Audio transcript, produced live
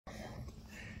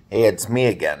Hey, it's me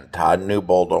again, Todd,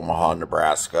 Newbold, Omaha,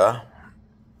 Nebraska.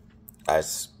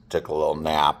 Took a little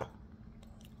nap.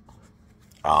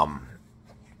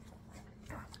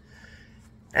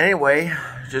 Anyway,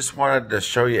 just wanted to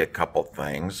show you a couple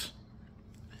things.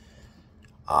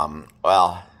 I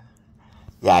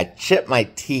chipped my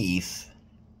teeth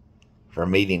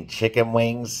from eating chicken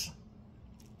wings.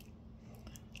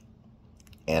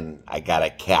 And I got a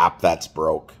cap that's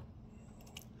broke.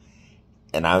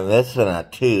 And I'm missing a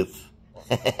tooth.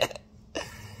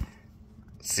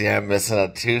 See, I'm missing a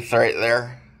tooth right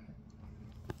there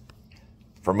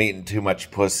from eating too much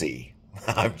pussy.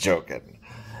 I'm joking.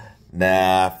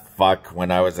 Nah, fuck. When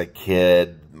I was a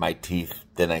kid, my teeth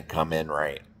didn't come in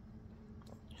right.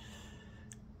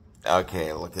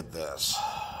 Okay, look at this.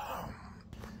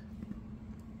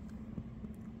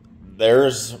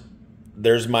 There's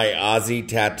my Aussie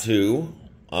tattoo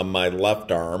on my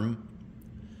left arm.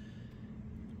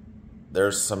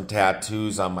 There's some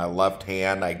tattoos on my left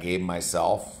hand I gave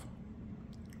myself.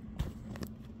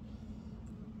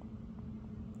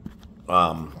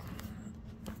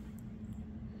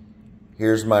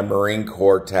 Here's my Marine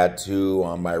Corps tattoo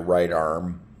on my right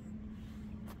arm.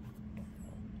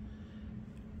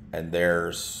 And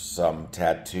there's some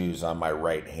tattoos on my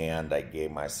right hand I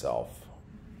gave myself.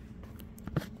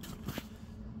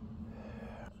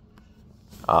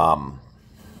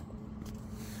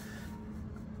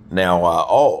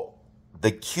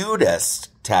 The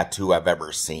cutest tattoo I've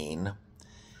ever seen.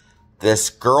 This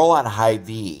girl at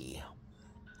Hy-Vee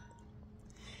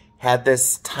had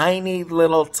this tiny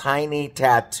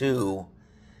tattoo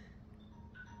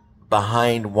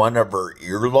behind one of her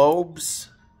earlobes.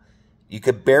 You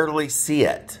could barely see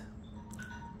it.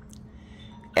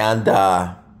 And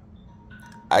I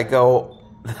go,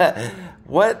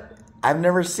 what? I've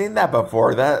never seen that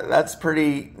before. That's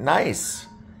pretty nice.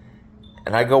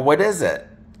 And I go, what is it?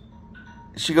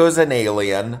 She goes, an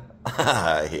alien.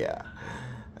 Yeah.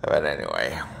 But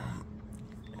anyway.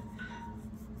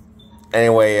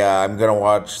 I'm going to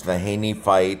watch the Haney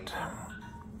fight.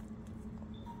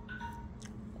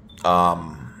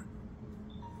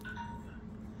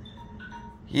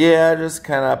 Yeah, just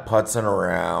kind of putzing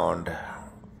around.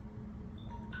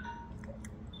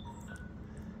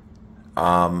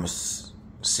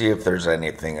 See if there's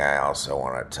anything I also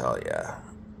want to tell you.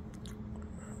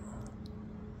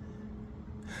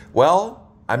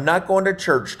 Well, I'm not going to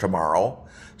church tomorrow,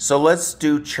 so let's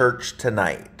do church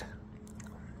tonight.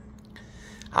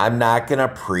 I'm not going to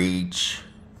preach.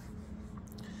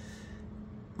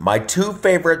 My two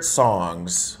favorite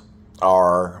songs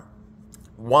are,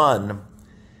 one,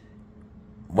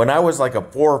 when I was like a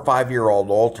 4 or 5 year old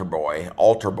altar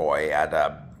boy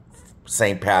at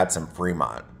St. Pat's in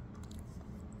Fremont.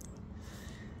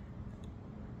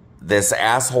 This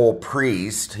asshole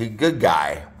priest, good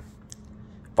guy,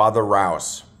 Father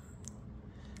Rouse.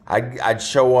 I'd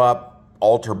show up,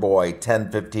 altar boy,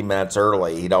 10, 15 minutes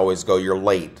early. He'd always go, you're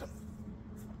late.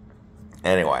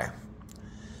 Anyway.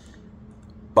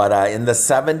 But in the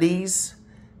 70s,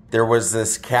 there was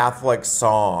this Catholic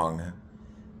song,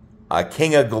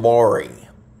 King of Glory.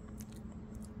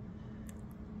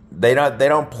 They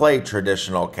don't play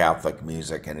traditional Catholic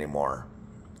music anymore.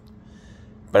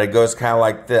 But it goes kind of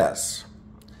like this.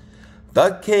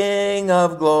 The King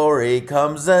of Glory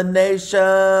comes, the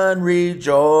nation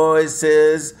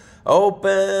rejoices.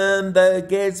 Open the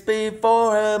gates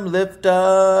before him, lift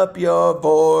up your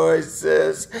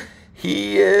voices.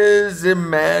 He is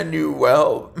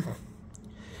Emmanuel.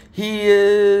 He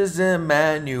is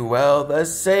Emmanuel, the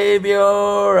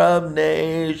Savior of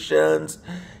nations.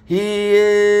 He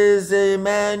is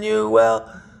Emmanuel,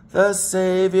 the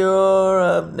Savior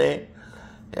of nations.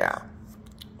 Yeah.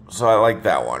 So I like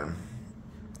that one.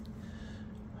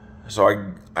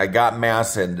 So I got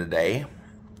Mass in today.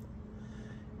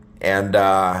 And,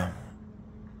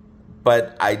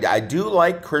 but I do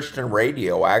like Christian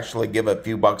radio. I actually give a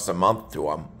few bucks a month to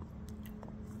them.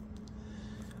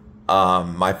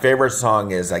 My favorite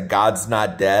song is God's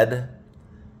Not Dead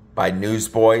by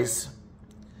Newsboys.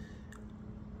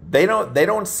 They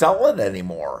don't sell it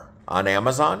anymore on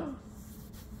Amazon.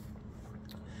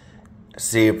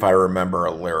 See if I remember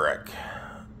a lyric.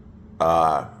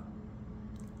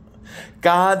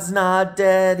 God's not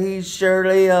dead, he's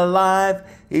surely alive.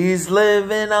 He's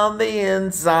living on the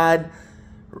inside,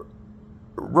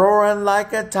 roaring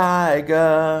like a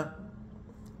tiger.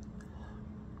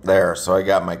 There, so I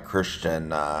got my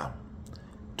Christian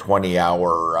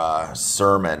 20-hour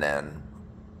sermon in.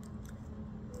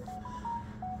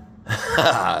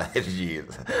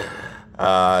 Jeez.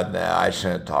 No, I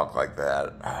shouldn't talk like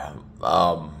that.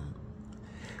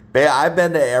 I've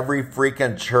been to every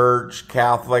freaking church,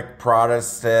 Catholic,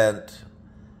 Protestant,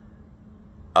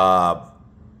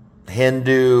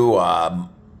 Hindu,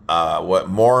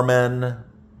 Mormon,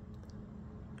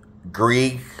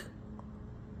 Greek.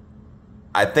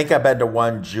 I think I've been to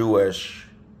one Jewish,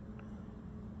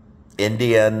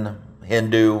 Indian,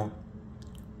 Hindu.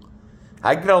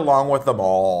 I get along with them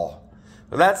all.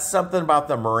 But that's something about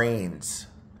the Marines.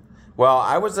 Well,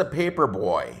 I was a paper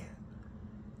boy.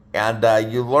 And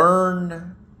you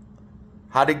learn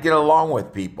how to get along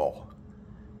with people.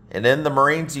 And in the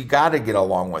Marines, you got to get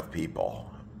along with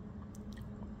people.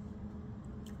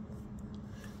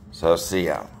 So, see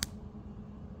ya.